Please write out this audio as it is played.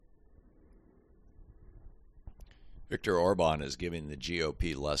Viktor Orban is giving the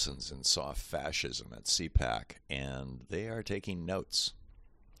GOP lessons in soft fascism at CPAC, and they are taking notes.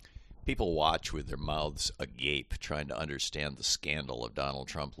 People watch with their mouths agape, trying to understand the scandal of Donald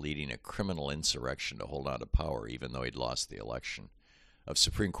Trump leading a criminal insurrection to hold on to power, even though he'd lost the election, of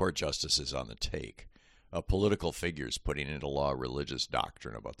Supreme Court justices on the take, of political figures putting into law religious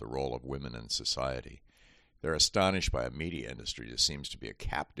doctrine about the role of women in society. They're astonished by a media industry that seems to be a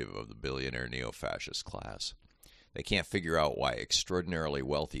captive of the billionaire neo-fascist class. They can't figure out why extraordinarily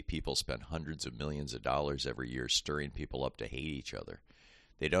wealthy people spend hundreds of millions of dollars every year stirring people up to hate each other.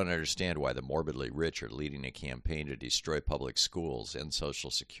 They don't understand why the morbidly rich are leading a campaign to destroy public schools, end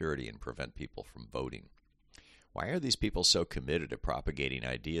Social Security, and prevent people from voting. Why are these people so committed to propagating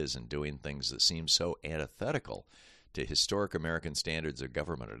ideas and doing things that seem so antithetical to historic American standards of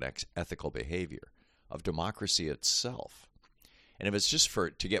government and ethical behavior, of democracy itself? And if it's just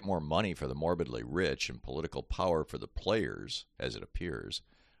to get more money for the morbidly rich and political power for the players, as it appears,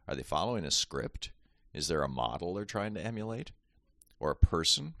 are they following a script? Is there a model they're trying to emulate? Or a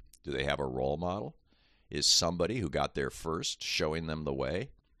person? Do they have a role model? Is somebody who got there first showing them the way?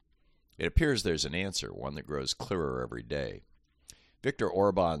 It appears there's an answer, one that grows clearer every day. Viktor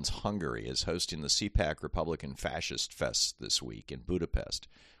Orban's Hungary is hosting the CPAC Republican Fascist Fest this week in Budapest,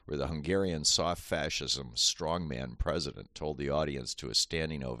 where the Hungarian soft fascism strongman president told the audience to a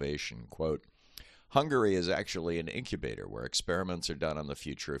standing ovation, quote, "Hungary is actually an incubator where experiments are done on the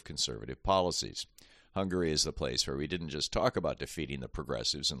future of conservative policies. Hungary is the place where we didn't just talk about defeating the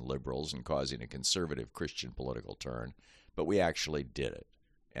progressives and liberals and causing a conservative Christian political turn, but we actually did it,"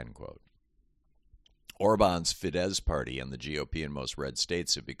 end quote. Orban's Fidesz party and the GOP in most red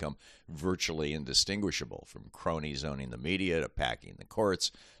states have become virtually indistinguishable, from cronies owning the media to packing the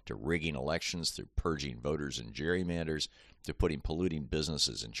courts to rigging elections through purging voters and gerrymanders to putting polluting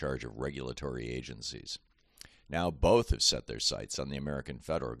businesses in charge of regulatory agencies. Now both have set their sights on the American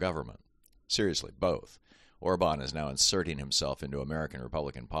federal government. Seriously, both. Orban is now inserting himself into American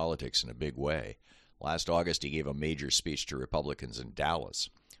Republican politics in a big way. Last August, he gave a major speech to Republicans in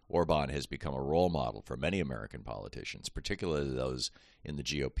Dallas. Orban has become a role model for many American politicians, particularly those in the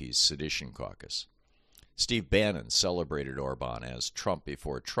GOP's Sedition Caucus. Steve Bannon celebrated Orban as Trump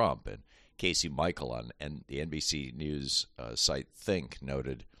before Trump, and Casey Michael on the NBC News site Think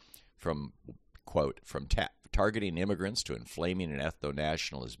noted, from targeting immigrants to inflaming an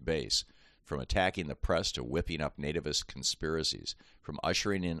ethno-nationalist base, from attacking the press to whipping up nativist conspiracies, from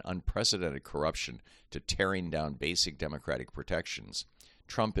ushering in unprecedented corruption to tearing down basic democratic protections,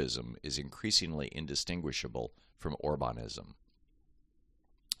 Trumpism is increasingly indistinguishable from Orbanism.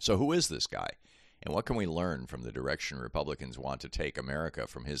 So who is this guy? And what can we learn from the direction Republicans want to take America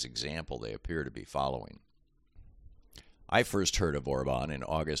from his example they appear to be following? I first heard of Orban in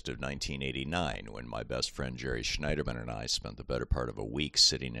August of 1989, when my best friend Jerry Schneiderman and I spent the better part of a week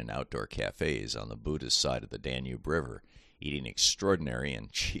sitting in outdoor cafes on the Buddhist side of the Danube River, eating extraordinary and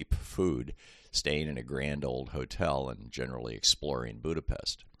cheap food, staying in a grand old hotel, and generally exploring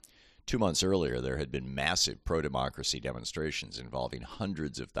Budapest. 2 months earlier, there had been massive pro-democracy demonstrations involving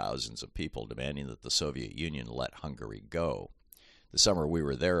hundreds of thousands of people demanding that the Soviet Union let Hungary go. The summer we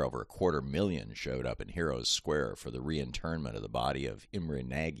were there, over 250,000 showed up in Heroes Square for the reinterment of the body of Imre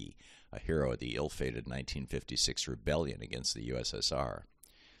Nagy, a hero of the ill-fated 1956 rebellion against the USSR.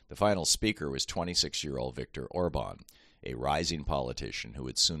 The final speaker was 26-year-old Viktor Orban, a rising politician who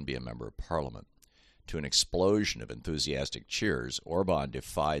would soon be a member of parliament. To an explosion of enthusiastic cheers, Orban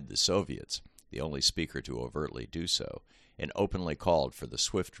defied the Soviets, the only speaker to overtly do so, and openly called for the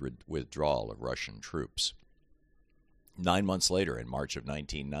swift withdrawal of Russian troops. 9 months later, in March of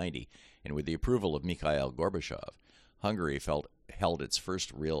 1990, and with the approval of Mikhail Gorbachev, Hungary held its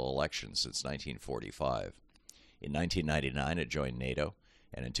first real election since 1945. In 1999, it joined NATO,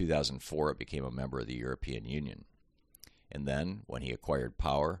 and in 2004, it became a member of the European Union. And then, when he acquired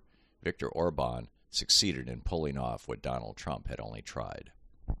power, Viktor Orban succeeded in pulling off what Donald Trump had only tried.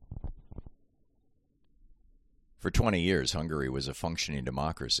 For 20 years, Hungary was a functioning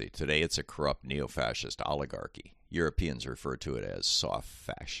democracy. Today, it's a corrupt neo-fascist oligarchy. Europeans refer to it as soft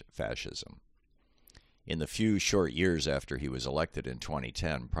fascism. In the few short years after he was elected in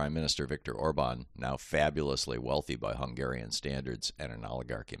 2010, Prime Minister Viktor Orban, now fabulously wealthy by Hungarian standards and an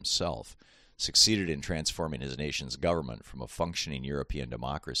oligarch himself, succeeded in transforming his nation's government from a functioning European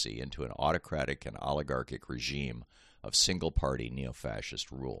democracy into an autocratic and oligarchic regime of single-party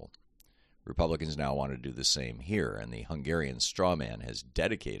neo-fascist rule. Republicans now want to do the same here, and the Hungarian strongman has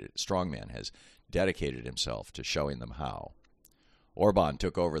dedicated himself to showing them how. Orban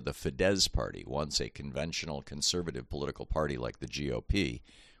took over the Fidesz party, once a conventional conservative political party like the GOP,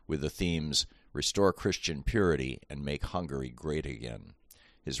 with the themes restore Christian purity, and make Hungary great again.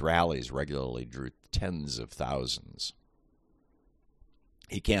 His rallies regularly drew tens of thousands.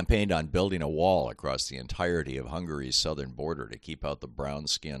 He campaigned on building a wall across the entirety of Hungary's southern border to keep out the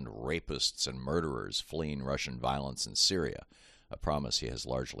brown-skinned rapists and murderers fleeing Russian violence in Syria, a promise he has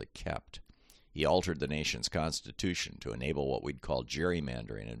largely kept. He altered the nation's constitution to enable what we'd call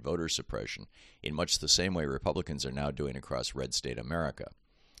gerrymandering and voter suppression in much the same way Republicans are now doing across red state America,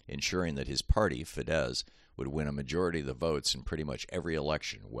 ensuring that his party, Fidesz, would win a majority of the votes in pretty much every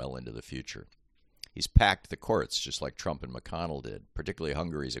election well into the future. He's packed the courts, just like Trump and McConnell did, particularly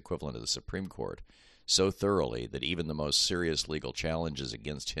Hungary's equivalent of the Supreme Court, so thoroughly that even the most serious legal challenges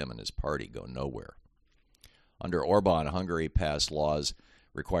against him and his party go nowhere. Under Orban, Hungary passed laws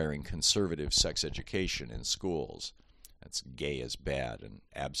requiring conservative sex education in schools. That's gay is bad and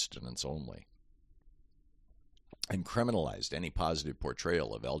abstinence only. And criminalized any positive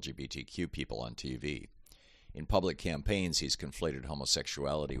portrayal of LGBTQ people on TV. In public campaigns, he's conflated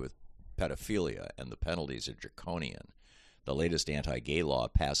homosexuality with pedophilia, and the penalties are draconian. The latest anti-gay law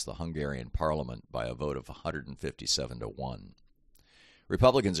passed the Hungarian parliament by a vote of 157-1.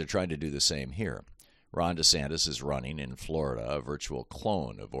 Republicans are trying to do the same here. Ron DeSantis is running in Florida a virtual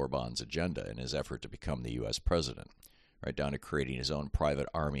clone of Orban's agenda in his effort to become the U.S. president, right down to creating his own private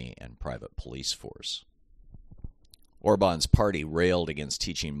army and private police force. Orban's party railed against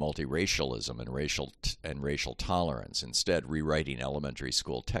teaching multiracialism and racial tolerance, instead rewriting elementary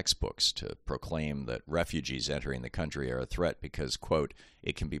school textbooks to proclaim that refugees entering the country are a threat because, quote,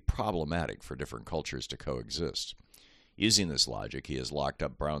 it can be problematic for different cultures to coexist. Using this logic, he has locked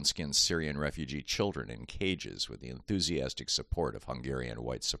up brown-skinned Syrian refugee children in cages with the enthusiastic support of Hungarian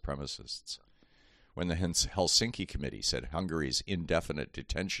white supremacists. When the Helsinki Committee said Hungary's indefinite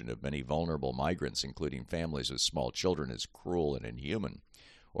detention of many vulnerable migrants, including families with small children, is cruel and inhuman,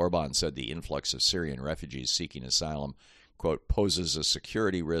 Orban said the influx of Syrian refugees seeking asylum, quote, poses a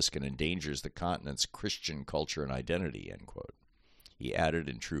security risk and endangers the continent's Christian culture and identity, end quote. He added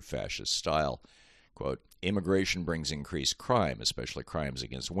in true fascist style, quote, immigration brings increased crime, especially crimes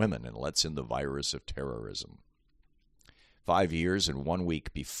against women, and lets in the virus of terrorism. 5 years and 1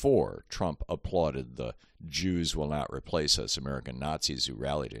 week before Trump applauded the Jews will not replace us American Nazis who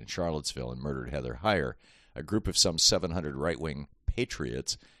rallied in Charlottesville and murdered Heather Heyer, a group of some 700 right-wing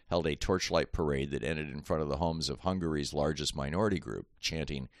patriots held a torchlight parade that ended in front of the homes of Hungary's largest minority group,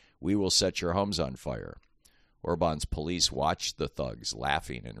 chanting, "We will set your homes on fire." Orban's police watched the thugs,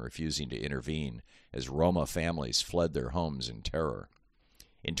 laughing and refusing to intervene, as Roma families fled their homes in terror.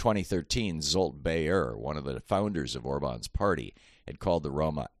 In 2013, Zsolt Bayer, one of the founders of Orban's party, had called the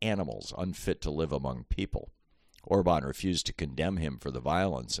Roma animals unfit to live among people. Orban refused to condemn him for the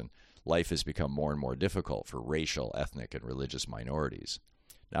violence, and life has become more and more difficult for racial, ethnic, and religious minorities.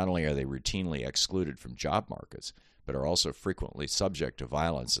 Not only are they routinely excluded from job markets, but are also frequently subject to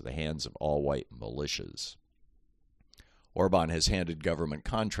violence at the hands of all-white militias. Orban has handed government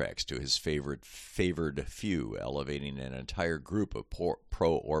contracts to his favored few, elevating an entire group of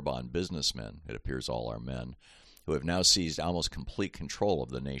pro-Orban businessmen, it appears all are men, who have now seized almost complete control of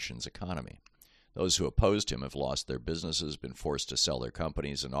the nation's economy. Those who opposed him have lost their businesses, been forced to sell their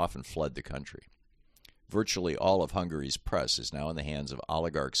companies, and often fled the country. Virtually all of Hungary's press is now in the hands of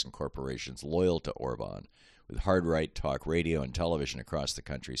oligarchs and corporations loyal to Orban, with hard-right talk radio and television across the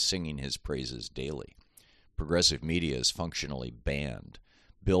country singing his praises daily. Progressive media is functionally banned.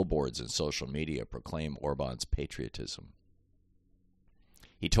 Billboards and social media proclaim Orban's patriotism.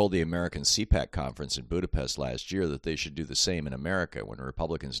 He told the American CPAC conference in Budapest last year that they should do the same in America when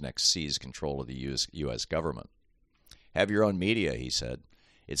Republicans next seize control of the U.S. government. Have your own media, he said.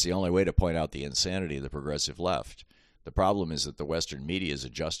 It's the only way to point out the insanity of the progressive left. The problem is that the Western media is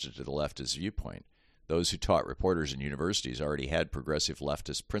adjusted to the leftist viewpoint. Those who taught reporters in universities already had progressive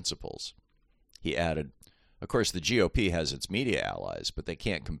leftist principles. He added, of course, the GOP has its media allies, but they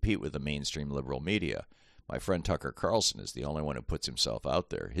can't compete with the mainstream liberal media. My friend Tucker Carlson is the only one who puts himself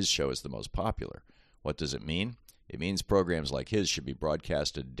out there. His show is the most popular. What does it mean? It means programs like his should be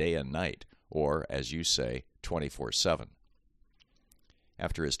broadcasted day and night, or, as you say, 24/7.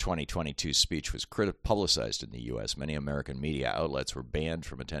 After his 2022 speech was publicized in the U.S., many American media outlets were banned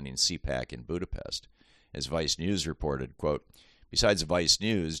from attending CPAC in Budapest. As Vice News reported, quote, besides Vice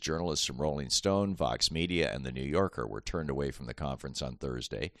News, journalists from Rolling Stone, Vox Media, and The New Yorker were turned away from the conference on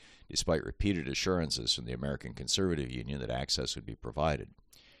Thursday, despite repeated assurances from the American Conservative Union that access would be provided.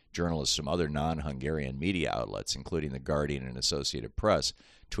 Journalists from other non-Hungarian media outlets, including The Guardian and Associated Press,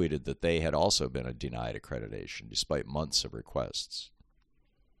 tweeted that they had also been denied accreditation, despite months of requests.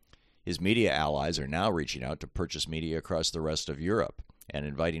 His media allies are now reaching out to purchase media across the rest of Europe, and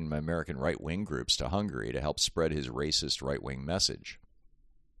inviting American right-wing groups to Hungary to help spread his racist right-wing message.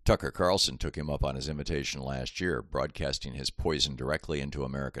 Tucker Carlson took him up on his invitation last year, broadcasting his poison directly into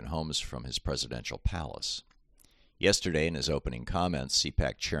American homes from his presidential palace. Yesterday, in his opening comments,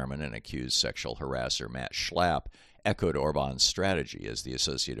 CPAC chairman and accused sexual harasser Matt Schlapp echoed Orban's strategy, as the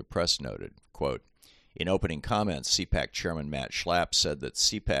Associated Press noted. Quote, in opening comments, CPAC chairman Matt Schlapp said that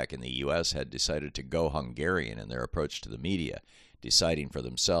CPAC in the U.S. had decided to go Hungarian in their approach to the media, deciding for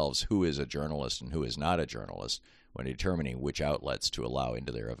themselves who is a journalist and who is not a journalist when determining which outlets to allow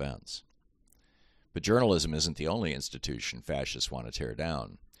into their events. But journalism isn't the only institution fascists want to tear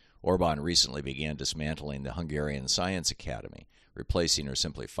down. Orban recently began dismantling the Hungarian Science Academy, replacing or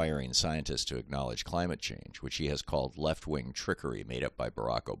simply firing scientists to acknowledge climate change, which he has called left-wing trickery made up by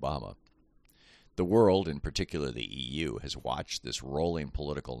Barack Obama. The world, in particular the EU, has watched this rolling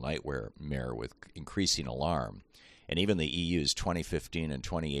political nightmare with increasing alarm, and even the EU's 2015 and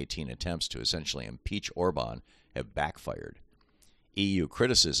 2018 attempts to essentially impeach Orban have backfired. EU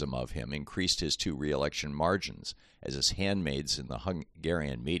criticism of him increased his 2 re-election margins, as his handmaids in the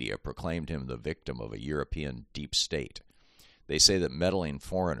Hungarian media proclaimed him the victim of a European deep state. They say that meddling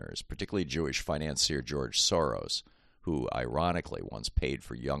foreigners, particularly Jewish financier George Soros, who ironically once paid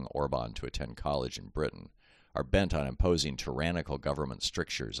for young Orban to attend college in Britain, are bent on imposing tyrannical government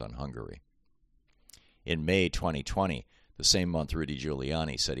strictures on Hungary. In May 2020, the same month Rudy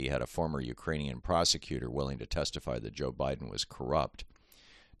Giuliani said he had a former Ukrainian prosecutor willing to testify that Joe Biden was corrupt,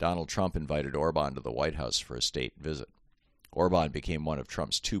 Donald Trump invited Orban to the White House for a state visit. Orban became one of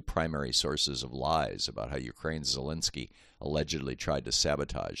Trump's 2 primary sources of lies about how Ukraine's Zelensky allegedly tried to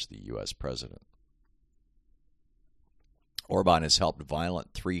sabotage the U.S. president. Orban has helped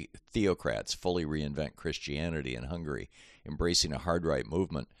violent theocrats fully reinvent Christianity in Hungary, embracing a hard-right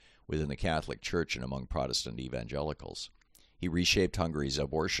movement within the Catholic Church and among Protestant evangelicals. He reshaped Hungary's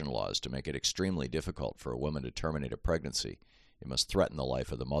abortion laws to make it extremely difficult for a woman to terminate a pregnancy. It must threaten the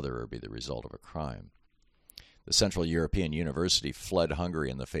life of the mother or be the result of a crime. The Central European University fled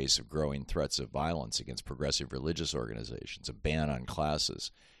Hungary in the face of growing threats of violence against progressive religious organizations, a ban on classes,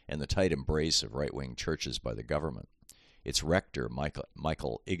 and the tight embrace of right-wing churches by the government. Its rector,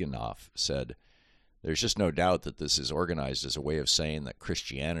 Michael Iganov, said, "There's just no doubt that this is organized as a way of saying that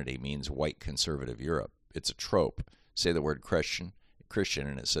Christianity means white conservative Europe. It's a trope. Say the word Christian,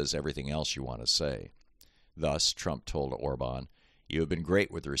 and it says everything else you want to say." Thus, Trump told Orban, "You have been great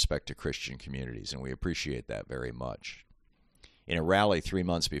with respect to Christian communities, and we appreciate that very much." In a rally 3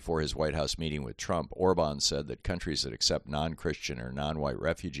 months before his White House meeting with Trump, Orban said that countries that accept non-Christian or non-white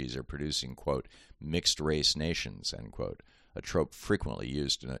refugees are producing, quote, mixed-race nations, end quote, a trope frequently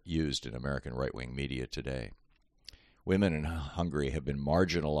used in American right-wing media today. Women in Hungary have been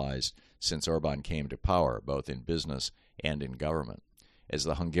marginalized since Orban came to power, both in business and in government. As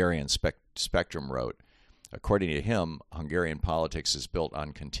the Hungarian Spectrum wrote, according to him, Hungarian politics is built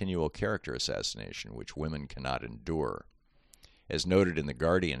on continual character assassination, which women cannot endure. As noted in The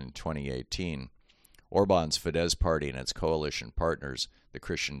Guardian in 2018, Orban's Fidesz party and its coalition partners, the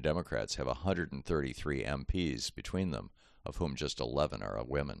Christian Democrats, have 133 MPs between them, of whom just 11 are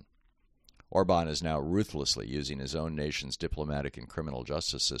women. Orban is now ruthlessly using his own nation's diplomatic and criminal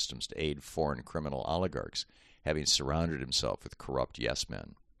justice systems to aid foreign criminal oligarchs, having surrounded himself with corrupt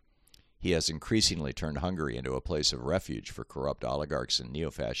yes-men. He has increasingly turned Hungary into a place of refuge for corrupt oligarchs and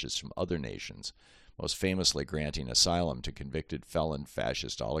neo-fascists from other nations, most famously granting asylum to convicted felon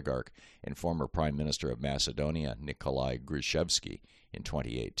fascist oligarch and former Prime Minister of Macedonia, Nicolae Grushevski, in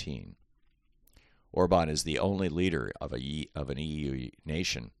 2018. Orban is the only leader of an EU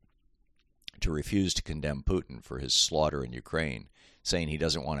nation to refuse to condemn Putin for his slaughter in Ukraine, saying he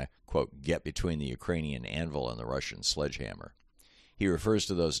doesn't want to, quote, get between the Ukrainian anvil and the Russian sledgehammer. He refers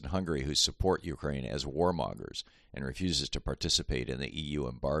to those in Hungary who support Ukraine as warmongers and refuses to participate in the EU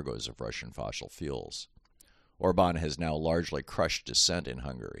embargoes of Russian fossil fuels. Orban has now largely crushed dissent in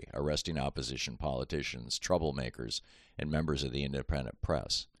Hungary, arresting opposition politicians, troublemakers, and members of the independent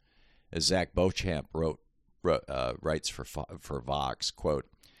press. As Zach Beauchamp writes for Vox, quote,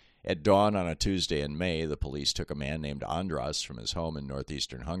 at dawn on a Tuesday in May, the police took a man named Andras from his home in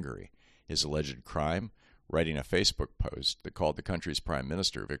northeastern Hungary. His alleged crime? Writing a Facebook post that called the country's prime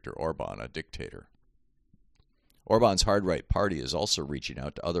minister, Viktor Orban, a dictator. Orban's hard-right party is also reaching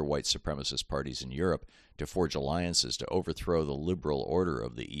out to other white supremacist parties in Europe to forge alliances to overthrow the liberal order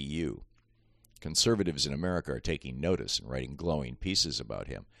of the EU. Conservatives in America are taking notice and writing glowing pieces about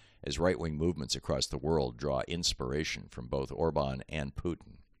him, as right-wing movements across the world draw inspiration from both Orban and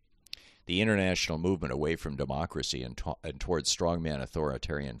Putin. The international movement away from democracy and towards strongman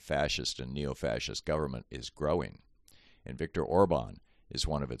authoritarian fascist and neo-fascist government is growing, and Viktor Orban is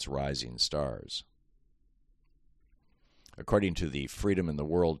one of its rising stars. According to the Freedom in the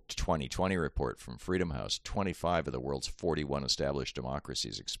World 2020 report from Freedom House, 25 of the world's 41 established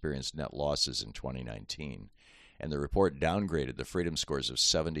democracies experienced net losses in 2019, and the report downgraded the freedom scores of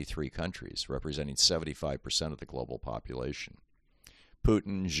 73 countries, representing 75% of the global population.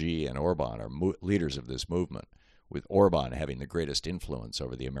 Putin, Xi, and Orban are leaders of this movement, with Orban having the greatest influence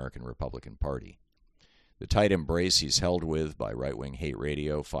over the American Republican Party. The tight embrace he's held with by right-wing hate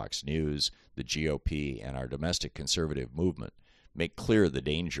radio, Fox News, the GOP, and our domestic conservative movement make clear the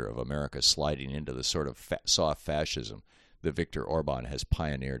danger of America sliding into the sort of soft fascism that Viktor Orban has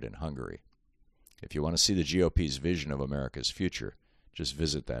pioneered in Hungary. If you want to see the GOP's vision of America's future, just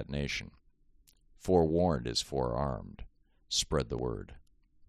visit that nation. Forewarned is forearmed. Spread the word.